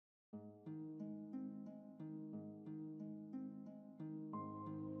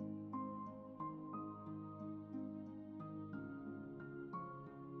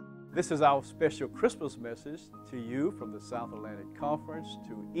This is our special Christmas message to you from the South Atlantic Conference,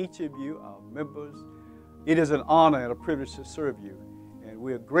 to each of you, our members. It is an honor and a privilege to serve you, and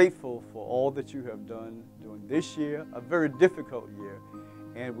we are grateful for all that you have done during this year, a very difficult year.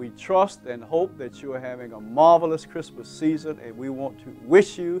 And we trust and hope that you are having a marvelous Christmas season, and we want to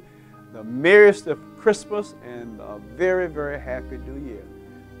wish you the merriest of Christmas and a very, very happy New Year.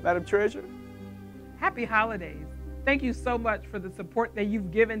 Madam Treasurer? Happy holidays. Thank you so much for the support that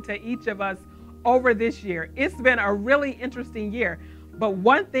you've given to each of us over this year. It's been a really interesting year, but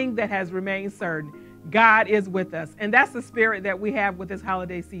one thing that has remained certain, God is with us, and that's the spirit that we have with this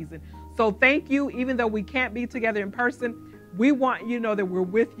holiday season. So thank you. Even though we can't be together in person, we want you to know that we're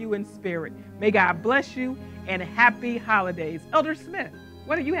with you in spirit. May God bless you, and happy holidays. Elder Smith,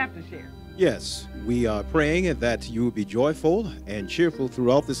 what do you have to share? Yes, we are praying that you will be joyful and cheerful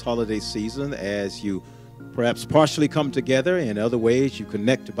throughout this holiday season as you perhaps partially come together. In other ways, you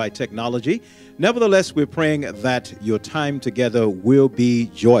connect by technology. Nevertheless, we're praying that your time together will be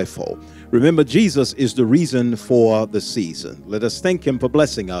joyful. Remember, Jesus is the reason for the season. Let us thank him for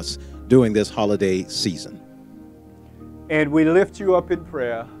blessing us during this holiday season. And we lift you up in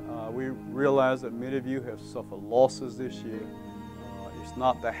prayer. We realize that many of you have suffered losses this year. It's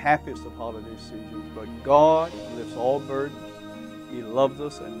not the happiest of holiday seasons, but God lifts all burdens. He loves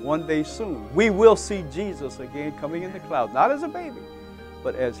us, and one day soon we will see Jesus again coming in the clouds, not as a baby,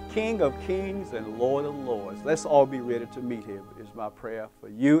 but as King of kings and Lord of lords. Let's all be ready to meet him, is my prayer for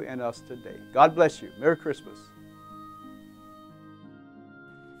you and us today. God bless you. Merry Christmas.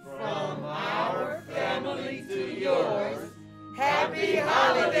 From our family to yours, happy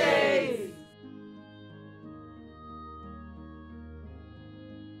holidays.